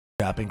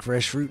Chopping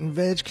fresh fruit and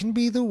veg can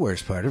be the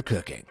worst part of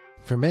cooking.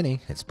 For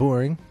many, it's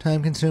boring,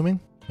 time-consuming,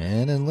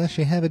 and unless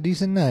you have a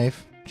decent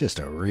knife, just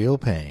a real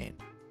pain.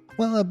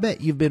 Well, I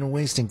bet you've been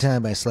wasting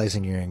time by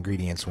slicing your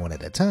ingredients one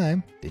at a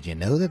time. Did you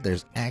know that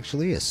there's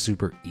actually a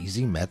super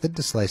easy method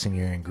to slicing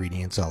your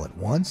ingredients all at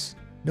once?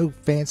 No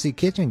fancy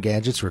kitchen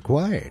gadgets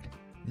required.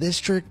 This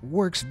trick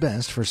works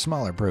best for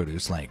smaller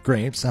produce like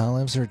grapes,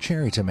 olives, or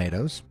cherry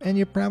tomatoes, and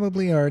you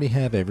probably already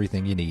have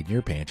everything you need in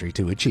your pantry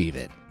to achieve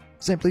it.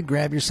 Simply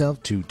grab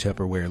yourself 2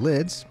 Tupperware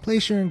lids,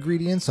 place your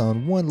ingredients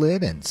on one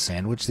lid, and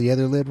sandwich the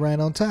other lid right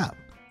on top.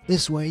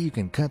 This way you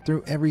can cut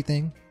through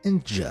everything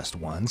in just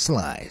one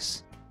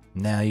slice.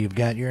 Now you've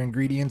got your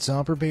ingredients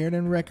all prepared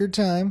in record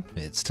time,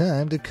 it's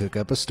time to cook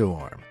up a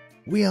storm.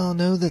 We all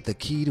know that the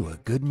key to a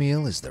good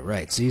meal is the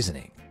right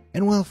seasoning.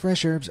 And while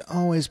fresh herbs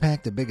always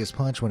pack the biggest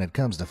punch when it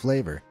comes to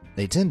flavor,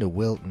 they tend to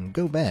wilt and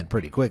go bad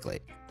pretty quickly.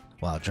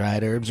 While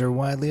dried herbs are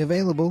widely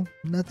available,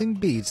 nothing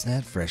beats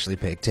that freshly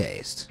picked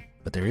taste.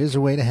 But there is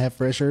a way to have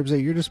fresh herbs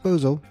at your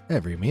disposal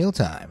every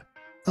mealtime.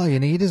 All you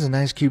need is an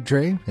ice cube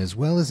tray as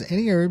well as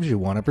any herbs you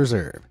want to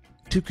preserve.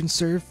 To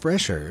conserve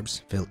fresh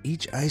herbs, fill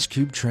each ice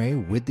cube tray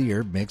with the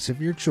herb mix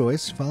of your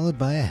choice, followed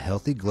by a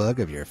healthy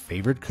glug of your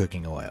favorite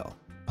cooking oil.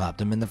 Pop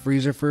them in the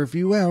freezer for a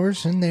few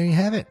hours, and there you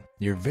have it,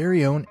 your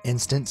very own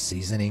instant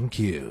seasoning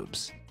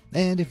cubes.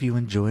 And if you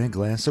enjoy a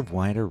glass of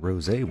white or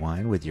rosé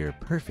wine with your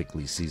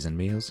perfectly seasoned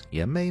meals,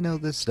 you may know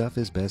this stuff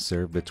is best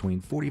served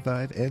between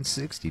 45 and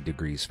 60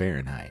 degrees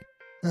Fahrenheit.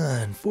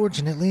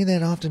 Unfortunately,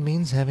 that often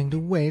means having to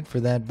wait for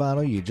that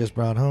bottle you just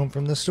brought home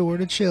from the store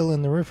to chill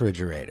in the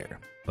refrigerator.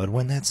 But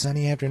when that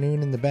sunny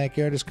afternoon in the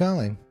backyard is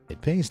calling,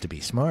 it pays to be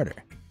smarter.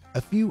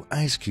 A few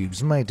ice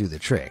cubes might do the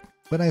trick,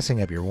 but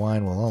icing up your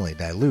wine will only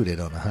dilute it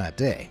on a hot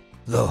day.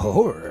 The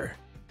horror!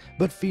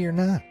 But fear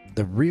not,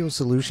 the real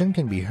solution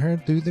can be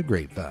heard through the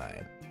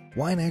grapevine.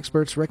 Wine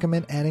experts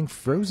recommend adding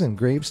frozen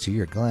grapes to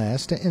your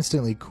glass to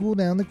instantly cool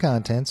down the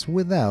contents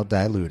without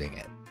diluting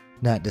it.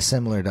 Not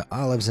dissimilar to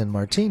olives and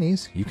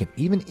martinis, you can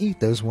even eat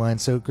those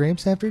wine-soaked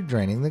grapes after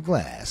draining the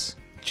glass.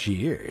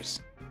 Cheers!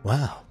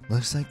 Wow,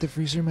 looks like the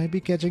freezer might be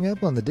catching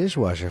up on the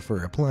dishwasher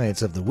for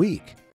appliance of the week.